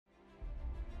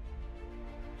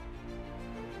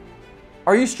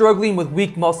Are you struggling with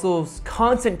weak muscles,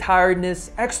 constant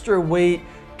tiredness, extra weight,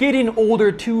 getting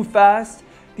older too fast?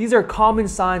 These are common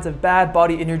signs of bad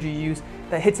body energy use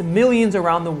that hits millions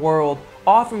around the world,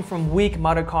 often from weak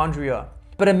mitochondria.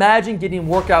 But imagine getting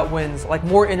workout wins like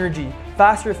more energy,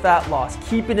 faster fat loss,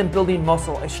 keeping and building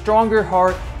muscle, a stronger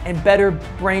heart, and better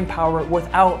brain power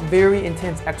without very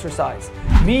intense exercise.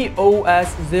 Meet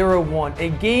OS-01, a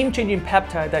game-changing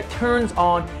peptide that turns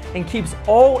on and keeps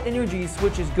all energy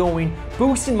switches going,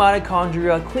 boosting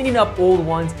mitochondria, cleaning up old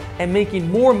ones, and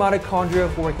making more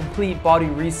mitochondria for a complete body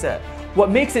reset. What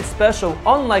makes it special,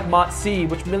 unlike MOT-C,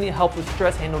 which mainly helps with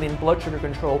stress handling and blood sugar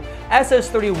control,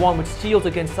 SS31, which shields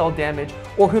against cell damage,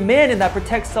 or Humanin that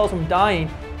protects cells from dying,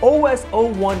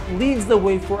 OS-01 leads the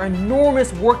way for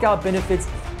enormous workout benefits,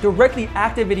 directly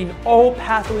activating all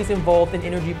pathways involved in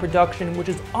energy production, which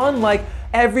is unlike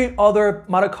every other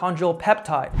mitochondrial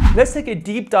peptide. Let's take a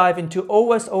deep dive into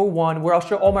OS-01, where I'll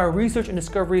share all my research and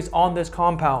discoveries on this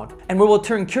compound, and where we'll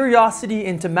turn curiosity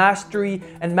into mastery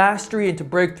and mastery into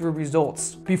breakthrough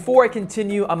results. Before I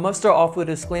continue, I must start off with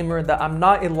a disclaimer that I'm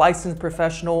not a licensed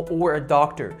professional or a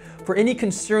doctor. For any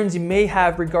concerns you may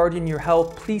have regarding your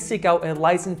health, please seek out a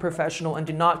licensed professional and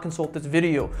do not consult this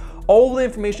video. All the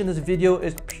information in this video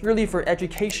is purely for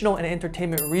educational and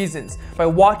entertainment reasons. By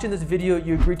watching this video,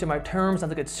 you agree to my terms, and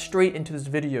let's get straight into this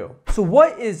video. So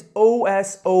what is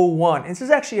OS-01? This is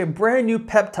actually a brand new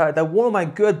peptide that one of my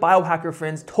good biohacker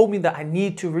friends told me that I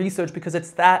need to research because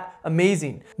it's that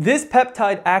amazing. This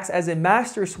peptide acts as a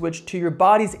master switch to your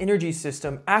body's energy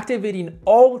system, activating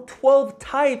all 12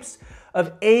 types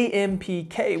of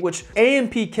AMPK, which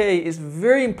AMPK is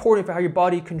very important for how your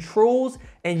body controls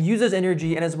and uses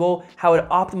energy, and as well how it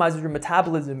optimizes your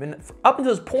metabolism. And up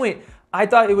until this point, I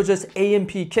thought it was just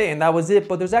AMPK and that was it,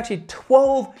 but there's actually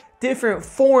 12 different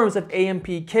forms of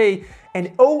AMPK,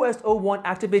 and OS-01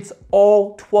 activates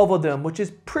all 12 of them, which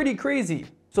is pretty crazy.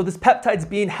 So this peptide is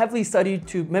being heavily studied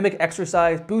to mimic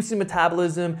exercise, boosting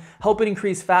metabolism, helping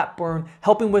increase fat burn,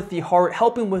 helping with the heart,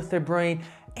 helping with the brain,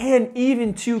 and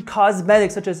even to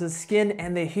cosmetics such as the skin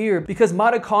and the hair, because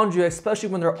mitochondria, especially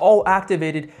when they're all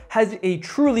activated, has a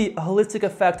truly holistic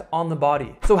effect on the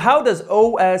body. So how does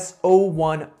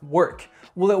OS-01 work?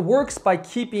 Well, it works by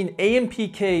keeping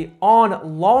AMPK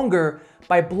on longer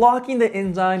by blocking the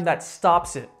enzyme that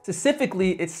stops it.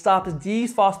 Specifically, it stops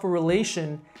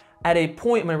dephosphorylation at a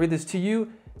point, I'm gonna read this to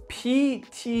you,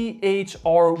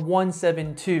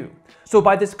 PTHR172. So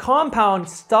by this compound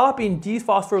stopping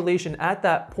dephosphorylation at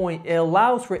that point, it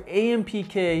allows for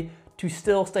AMPK to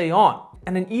still stay on.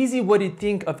 And an easy way to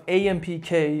think of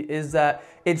AMPK is that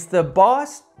it's the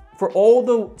boss for all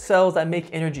the cells that make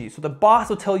energy. So the boss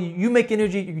will tell you, you make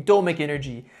energy, you don't make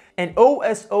energy. And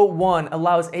OS-01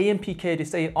 allows AMPK to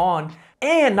stay on.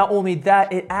 And not only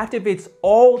that, it activates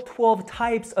all 12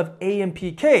 types of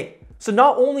AMPK. So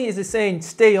not only is it saying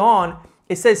stay on,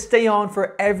 it says stay on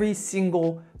for every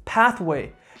single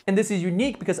pathway. And this is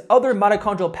unique because other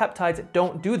mitochondrial peptides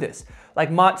don't do this. Like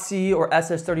MOT-C or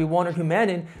SS31 or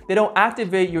Humanin, they don't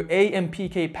activate your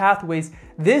AMPK pathways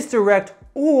this direct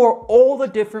or all the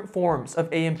different forms of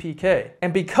AMPK.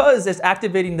 And because it's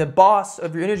activating the boss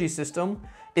of your energy system,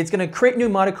 it's gonna create new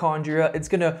mitochondria, it's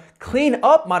gonna clean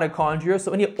up mitochondria,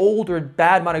 so any old or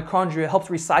bad mitochondria helps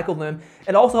recycle them.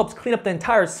 It also helps clean up the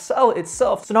entire cell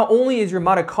itself. So not only is your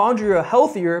mitochondria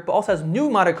healthier, but also has new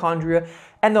mitochondria,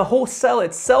 and the whole cell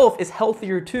itself is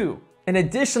healthier too. And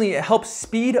additionally, it helps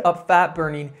speed up fat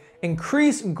burning,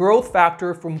 increase growth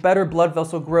factor from better blood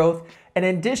vessel growth, and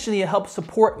additionally, it helps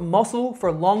support muscle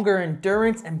for longer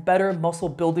endurance and better muscle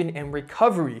building and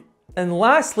recovery. And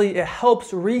lastly, it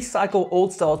helps recycle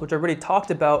old cells, which I already talked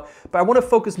about, but I want to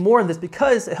focus more on this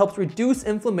because it helps reduce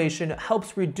inflammation, it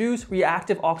helps reduce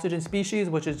reactive oxygen species,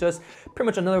 which is just pretty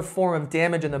much another form of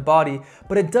damage in the body,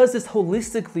 but it does this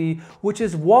holistically, which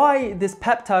is why this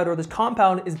peptide or this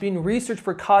compound is being researched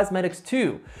for cosmetics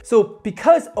too. So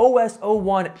because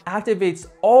OS-01 activates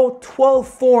all 12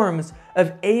 forms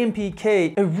of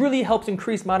AMPK, it really helps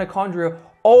increase mitochondria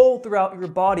all throughout your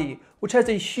body, which has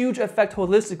a huge effect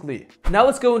holistically. Now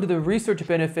let's go into the research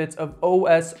benefits of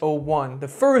OS-01. The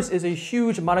first is a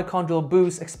huge mitochondrial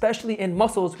boost, especially in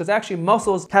muscles, because actually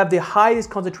muscles have the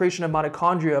highest concentration of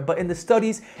mitochondria, but in the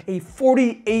studies, a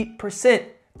 48%.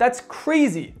 That's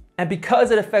crazy. And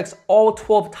because it affects all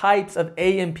 12 types of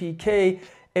AMPK,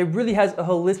 it really has a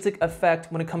holistic effect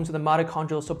when it comes to the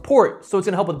mitochondrial support. So it's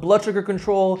gonna help with blood sugar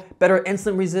control, better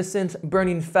insulin resistance,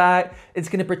 burning fat. It's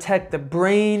gonna protect the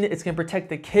brain, it's gonna protect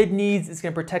the kidneys, it's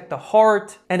gonna protect the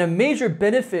heart. And a major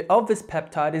benefit of this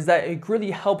peptide is that it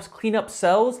really helps clean up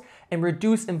cells and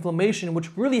reduce inflammation,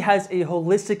 which really has a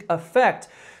holistic effect.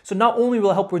 So not only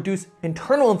will it help reduce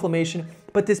internal inflammation,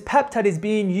 but this peptide is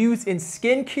being used in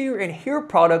skincare and hair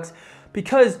products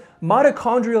because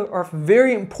mitochondria are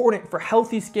very important for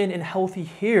healthy skin and healthy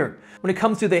hair. When it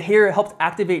comes to the hair, it helps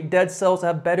activate dead cells to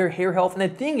have better hair health. And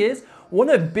the thing is, one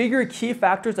of the bigger key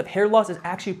factors of hair loss is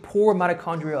actually poor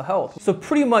mitochondrial health. So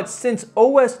pretty much since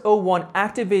OS-01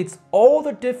 activates all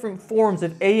the different forms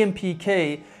of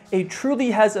AMPK, it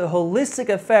truly has a holistic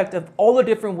effect of all the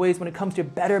different ways when it comes to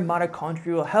better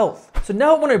mitochondrial health. So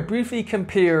now I want to briefly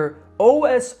compare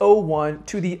OS-01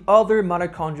 to the other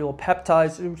mitochondrial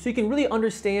peptides so you can really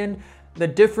understand the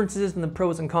differences and the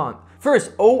pros and cons.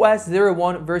 First,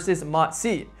 OS-01 versus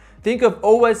MOTS-c. Think of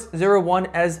OS-01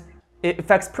 as it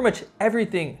affects pretty much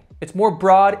everything. It's more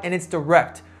broad and it's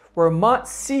direct, where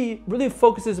MOTS-c really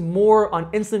focuses more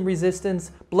on insulin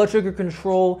resistance, blood sugar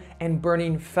control, and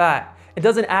burning fat. It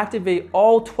doesn't activate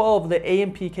all 12 of the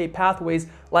AMPK pathways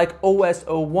like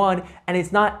OS-01, and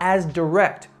it's not as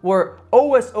direct, where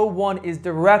OS-01 is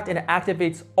direct and it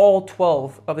activates all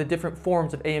 12 of the different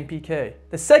forms of AMPK.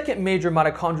 The second major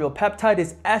mitochondrial peptide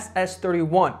is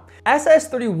SS31.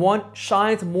 SS31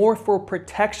 shines more for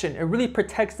protection. It really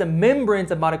protects the membranes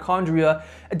of mitochondria.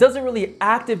 It doesn't really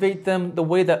activate them the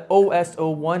way that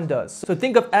OS-01 does. So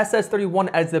think of SS31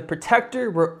 as the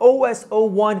protector, where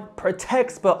OS-01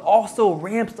 protects but also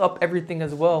ramps up everything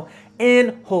as well,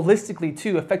 and holistically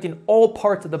too, affecting all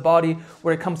parts of the body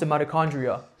when it comes to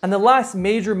mitochondria. And the last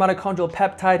major mitochondrial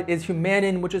peptide is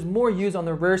humanin, which is more used on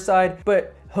the rare side,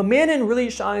 but humanin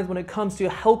really shines when it comes to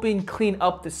helping clean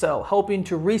up the cell, helping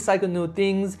to recycle new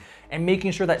things and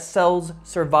making sure that cells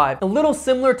survive. A little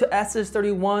similar to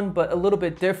SS31, but a little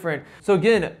bit different. So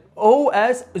again,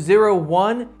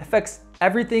 OS-01 affects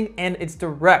everything and it's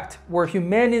direct, where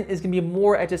humanin is gonna be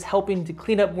more at just helping to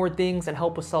clean up more things and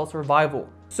help with cell survival.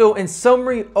 So in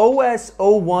summary,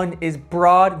 OS-01 is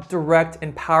broad, direct,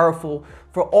 and powerful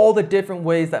for all the different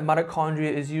ways that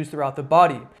mitochondria is used throughout the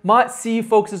body. MOTS-c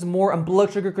focuses more on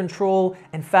blood sugar control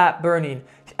and fat burning.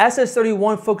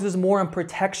 SS31 focuses more on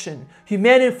protection.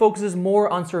 Humanin focuses more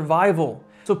on survival.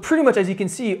 So pretty much as you can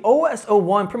see,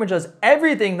 OS-01 pretty much does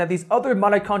everything that these other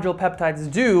mitochondrial peptides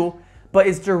do, but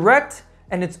it's direct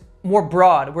and it's more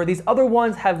broad, where these other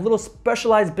ones have little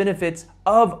specialized benefits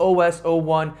of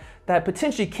OS-01 that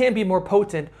potentially can be more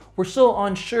potent. We're still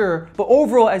unsure, but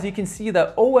overall, as you can see,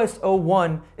 that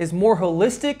OS-01 is more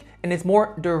holistic and it's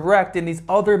more direct than these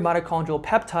other mitochondrial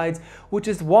peptides, which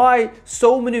is why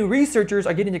so many researchers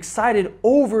are getting excited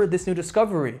over this new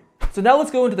discovery. So now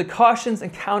let's go into the cautions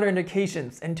and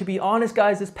counterindications. And to be honest,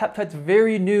 guys, this peptide's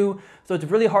very new, so it's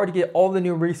really hard to get all the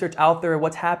new research out there,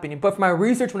 what's happening. But for my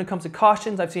research, when it comes to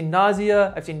cautions, I've seen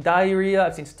nausea, I've seen diarrhea,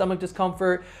 I've seen stomach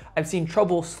discomfort, I've seen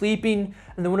trouble sleeping.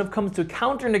 And then when it comes to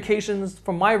counterindications,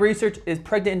 from my research, is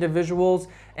pregnant individuals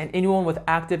and anyone with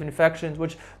active infections,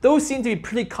 which those seem to be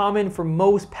pretty common for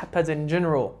most peptides in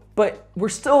general. But we're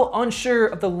still unsure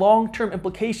of the long-term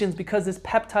implications because this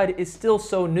peptide is still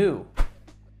so new.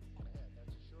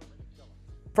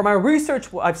 For my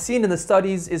research, what I've seen in the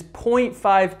studies is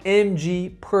 0.5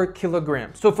 mg per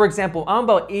kilogram. So for example, I'm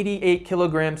about 88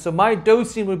 kilograms, so my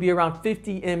dosing would be around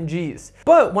 50 mgs.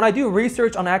 But when I do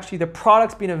research on actually the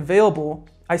products being available,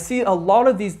 I see a lot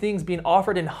of these things being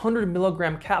offered in 100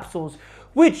 milligram capsules,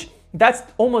 which that's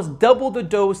almost double the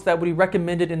dose that would be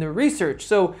recommended in the research.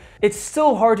 So it's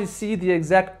still hard to see the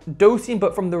exact dosing,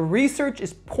 but from the research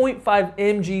is 0.5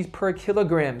 mgs per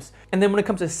kilograms. And then when it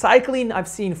comes to cycling, I've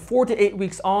seen 4 to 8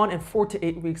 weeks on and 4 to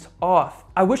 8 weeks off.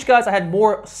 I wish, guys, I had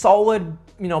more solid,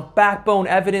 backbone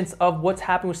evidence of what's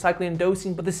happening with cycling and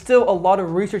dosing, but there's still a lot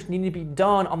of research needing to be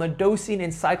done on the dosing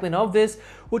and cycling of this,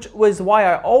 which was why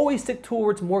I always stick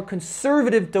towards more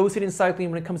conservative dosing and cycling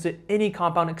when it comes to any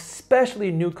compound,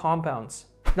 especially new compounds.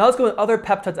 Now let's go with other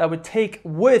peptides I would take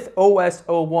with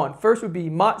OS-01. First would be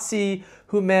MOTS-c,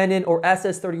 humanin, or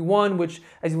SS31, which,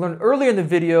 as you learned earlier in the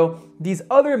video, these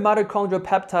other mitochondrial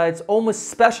peptides almost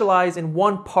specialize in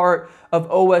one part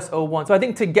of OS-01. So I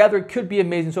think together it could be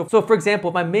amazing. So for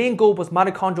example, if my main goal was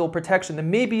mitochondrial protection, then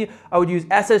maybe I would use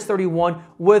SS31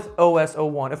 with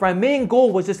OS-01. If my main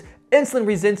goal was just insulin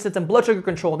resistance and blood sugar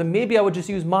control, then maybe I would just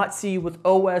use MOTS-c with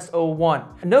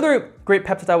OS-01. Another great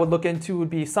peptide I would look into would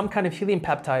be some kind of healing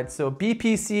peptide. So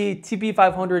BPC,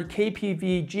 TP500,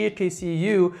 KPV,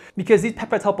 GHKCU, because these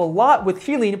peptides help a lot with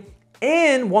healing.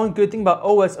 And one good thing about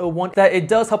OS-01 that it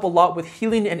does help a lot with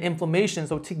healing and inflammation,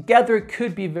 so together it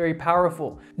could be very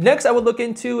powerful. Next I would look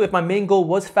into, if my main goal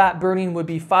was fat burning, would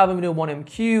be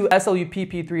 5-amino-1-MQ,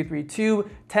 SLUPP332,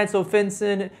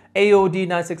 tensilfensin,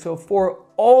 AOD9604.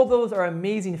 all those are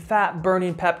amazing fat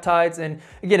burning peptides. And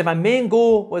again, if my main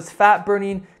goal was fat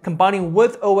burning, combining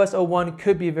with OS-01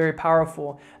 could be very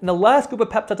powerful. And the last group of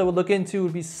peptides I would look into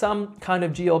would be some kind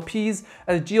of GLPs,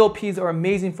 as GLPs are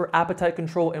amazing for appetite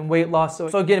control and weight loss. So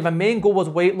again, if my main goal was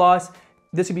weight loss,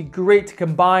 this would be great to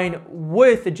combine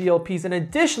with the GLPs. And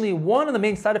additionally, one of the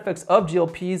main side effects of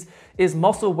GLPs is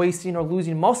muscle wasting or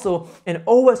losing muscle. And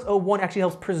OS-01 actually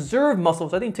helps preserve muscle.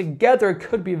 So I think together it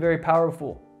could be very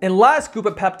powerful. And last group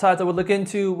of peptides I would look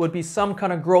into would be some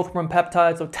kind of growth hormone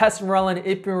peptides. So testosterone,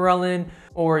 ipamorelin,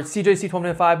 or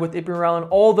CJC1295 with ipamorelin.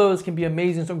 All those can be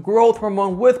amazing. So growth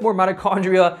hormone with more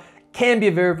mitochondria can be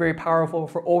very, very powerful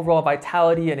for overall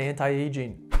vitality and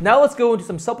anti-aging. Now let's go into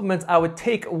some supplements I would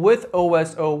take with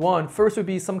OS-01. First would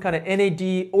be some kind of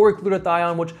NAD or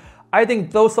glutathione, which I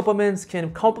think those supplements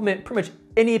can complement pretty much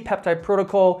any peptide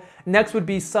protocol. Next would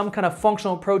be some kind of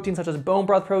functional protein such as bone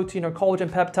broth protein or collagen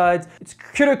peptides. It's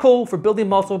critical for building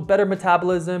muscle, better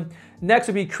metabolism. Next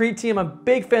would be creatine. I'm a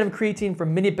big fan of creatine for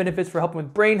many benefits for helping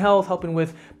with brain health, helping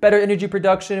with better energy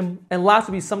production. And last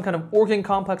would be some kind of organ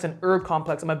complex and herb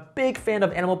complex. I'm a big fan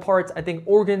of animal parts. I think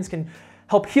organs can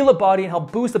help heal a body and help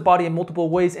boost the body in multiple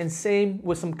ways, and same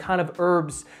with some kind of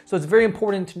herbs. So it's very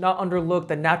important to not underlook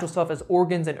the natural stuff as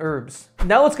organs and herbs.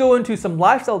 Now let's go into some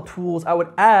lifestyle tools I would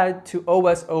add to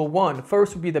OS-01.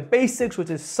 First would be the basics, which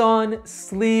is sun,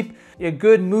 sleep,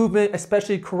 good movement,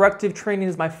 especially corrective training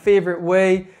is my favorite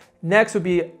way. Next would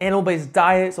be animal-based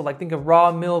diet. So like think of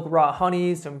raw milk, raw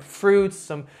honey, some fruits,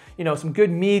 some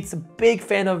good meats. A big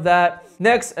fan of that.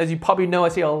 Next, as you probably know, I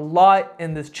say a lot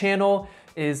in this channel,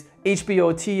 is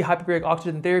HBOT, hyperbaric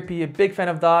oxygen therapy, a big fan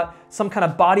of that. Some kind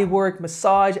of body work,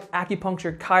 massage,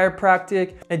 acupuncture,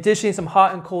 chiropractic. Additionally, some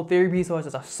hot and cold therapy, so as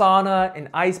a sauna, an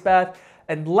ice bath.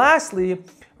 And lastly,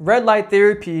 red light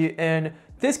therapy. And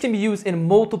this can be used in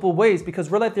multiple ways because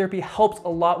red light therapy helps a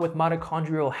lot with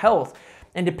mitochondrial health.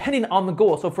 And depending on the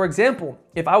goal. So for example,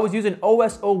 if I was using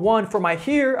OS-01 for my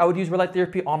hair, I would use red light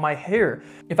therapy on my hair.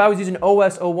 If I was using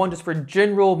OS-01 just for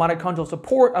general mitochondrial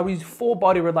support, I would use full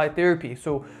body red light therapy.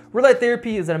 So red light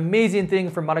therapy is an amazing thing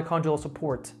for mitochondrial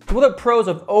support. So what are the pros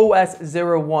of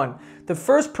OS-01? The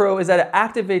first pro is that it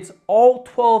activates all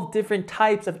 12 different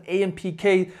types of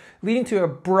AMPK, leading to a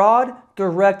broad,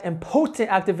 direct, and potent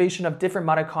activation of different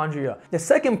mitochondria. The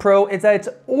second pro is that it's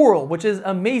oral, which is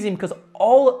amazing because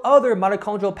all other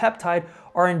mitochondrial peptide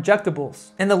are injectables.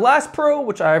 And the last pro,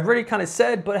 which I've already kind of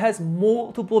said, but it has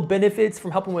multiple benefits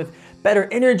from helping with better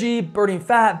energy, burning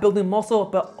fat, building muscle,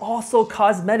 but also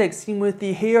cosmetics, seen with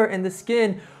the hair and the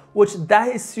skin, which that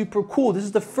is super cool. This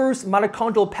is the first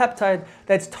mitochondrial peptide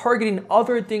that's targeting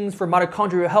other things for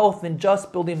mitochondrial health than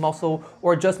just building muscle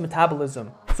or just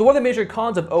metabolism. So what are the major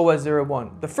cons of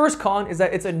OS-01? The first con is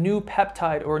that it's a new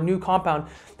peptide or a new compound.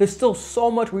 There's still so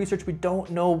much research, we don't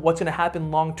know what's gonna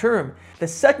happen long term. The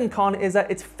second con is that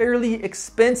it's fairly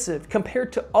expensive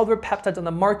compared to other peptides on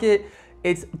the market.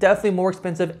 It's definitely more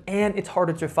expensive and it's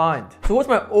harder to find. So what's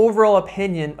my overall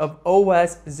opinion of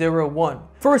OS-01?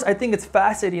 First, I think it's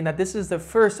fascinating that this is the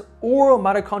first oral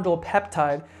mitochondrial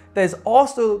peptide that is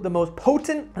also the most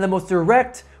potent and the most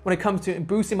direct when it comes to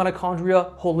boosting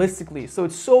mitochondria holistically. So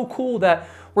it's so cool that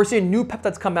we're seeing new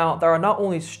peptides come out that are not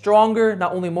only stronger,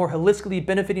 not only more holistically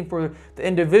benefiting for the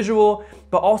individual,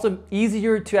 but also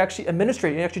easier to actually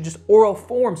administrate in actually just oral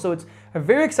form. So it's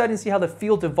very exciting to see how the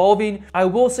field's evolving. I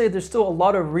will say there's still a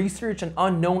lot of research and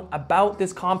unknown about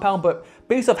this compound, but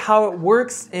based off how it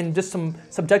works and just some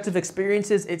subjective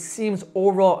experiences, it seems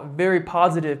overall very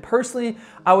positive. Personally,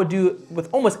 I would do with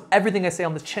almost everything I say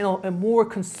on this channel a more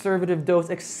conservative dose,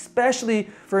 especially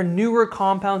for newer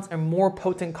compounds and more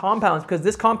potent compounds, because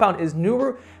this compound is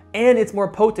newer and it's more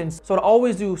potent. So I'd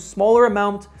always do smaller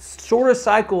amount, shorter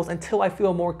cycles until I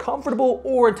feel more comfortable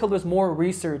or until there's more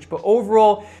research. But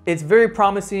overall, it's very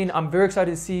promising. I'm very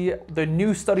excited to see the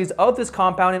new studies of this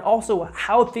compound and also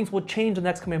how things will change in the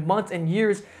next coming months and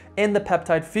years in the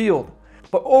peptide field.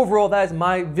 But overall, that is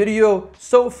my video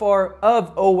so far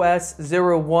of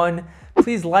OS-01.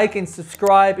 Please like and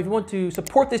subscribe. If you want to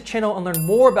support this channel and learn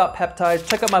more about peptides,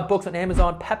 check out my books on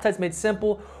Amazon, Peptides Made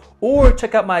Simple, or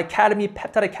check out my academy,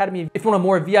 Peptide Academy, if you want a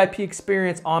more VIP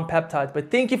experience on peptides. But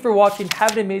thank you for watching,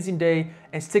 have an amazing day,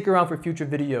 and stick around for future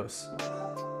videos.